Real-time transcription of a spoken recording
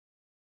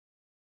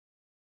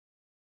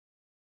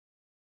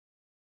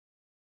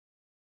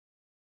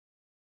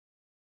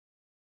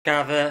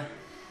Gavin,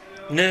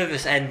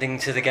 nervous ending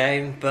to the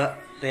game, but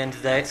at the end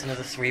of the day, it's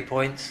another 3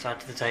 points to add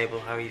to the table.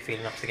 How are you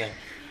feeling after the game?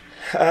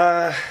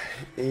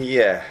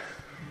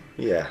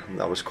 Yeah,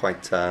 that was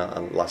quite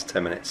last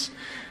 10 minutes.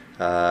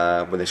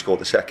 When they scored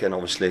the second,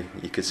 obviously,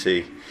 you could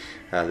see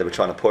they were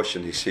trying to push,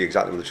 and you see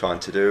exactly what they're trying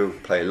to do,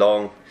 play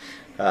long.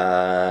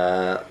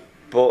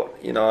 But,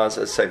 you know, as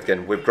I said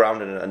again, we've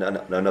grounded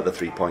another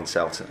 3 points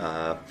out.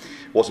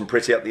 Wasn't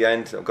pretty at the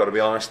end, I've got to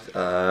be honest,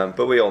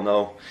 but we all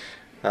know.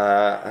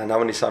 And how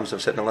many times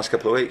I've said in the last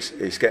couple of weeks,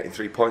 he's getting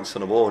 3 points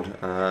on the board.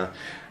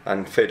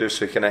 And fair dues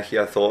to Llanelli,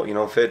 I thought, you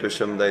know, fair dues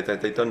to them, they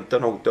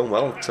done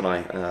well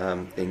tonight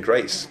in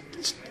great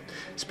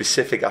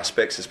specific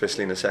aspects,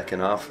 especially in the second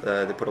half.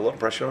 They put a lot of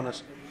pressure on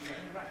us.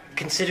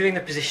 Considering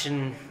the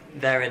position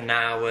they're in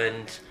now,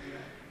 and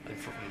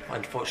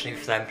unfortunately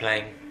for them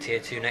playing Tier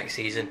 2 next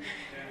season,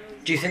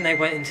 do you think they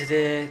went into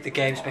the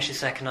game, especially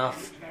second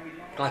half,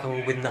 like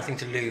with nothing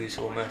to lose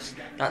almost?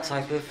 That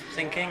type of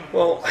thinking?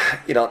 Well,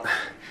 you know,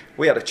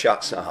 we had a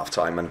chat at half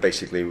time, and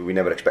basically we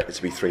never expected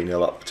to be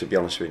 3-0 up, to be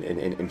honest with you,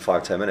 in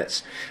 5-10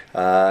 minutes.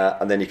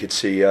 And then you could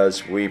see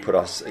us, we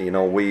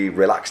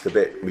relaxed a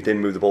bit, we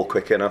didn't move the ball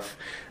quick enough.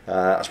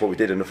 That's what we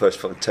did in the first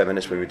 10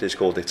 minutes when we did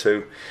score the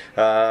two.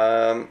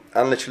 And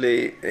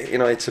literally, you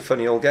know, it's a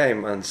funny old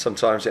game, and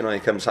sometimes, you know,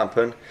 it comes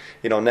happen.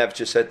 You know, Nev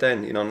just said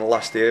then, you know, in the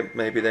last year,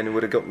 maybe then it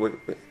would have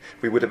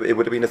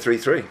been a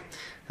 3-3.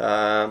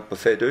 But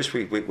fair dues,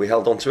 we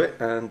held on to it,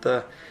 and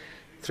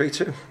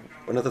 3-2,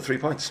 another 3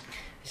 points.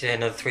 Yeah,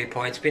 another 3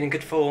 points. Been in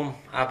good form,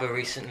 Aber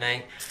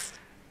recently,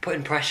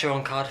 putting pressure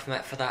on Cardiff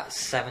Met for that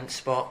 7th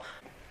spot.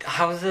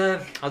 How are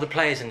the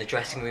players in the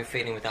dressing room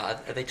feeling with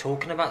that? Are they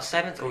talking about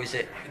 7th, or is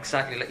it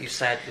exactly like you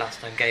said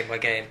last time, game by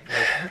game?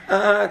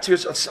 I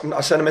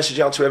sent a message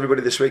out to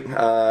everybody this week.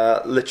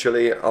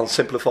 Literally, I'll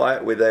simplify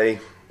it with a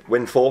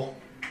win 4,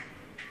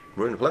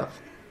 we're in the playoff.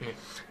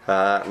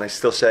 And I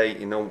still say,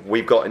 you know,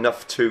 we've got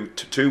enough to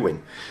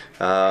win.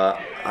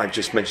 I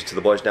just mentioned to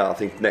the boys now, I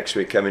think next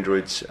week Kevin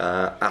Druid's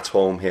at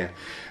home here.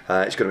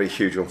 It's going to be a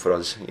huge one for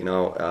us. You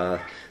know,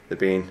 they've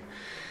been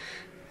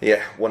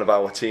one of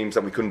our teams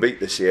that we couldn't beat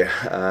this year.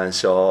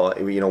 So,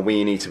 you know,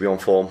 we need to be on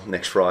form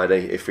next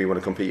Friday if we want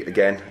to compete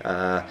again.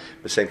 The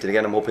same thing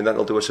again, I'm hoping that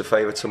they'll do us a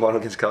favour tomorrow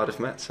against Cardiff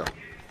Met. So.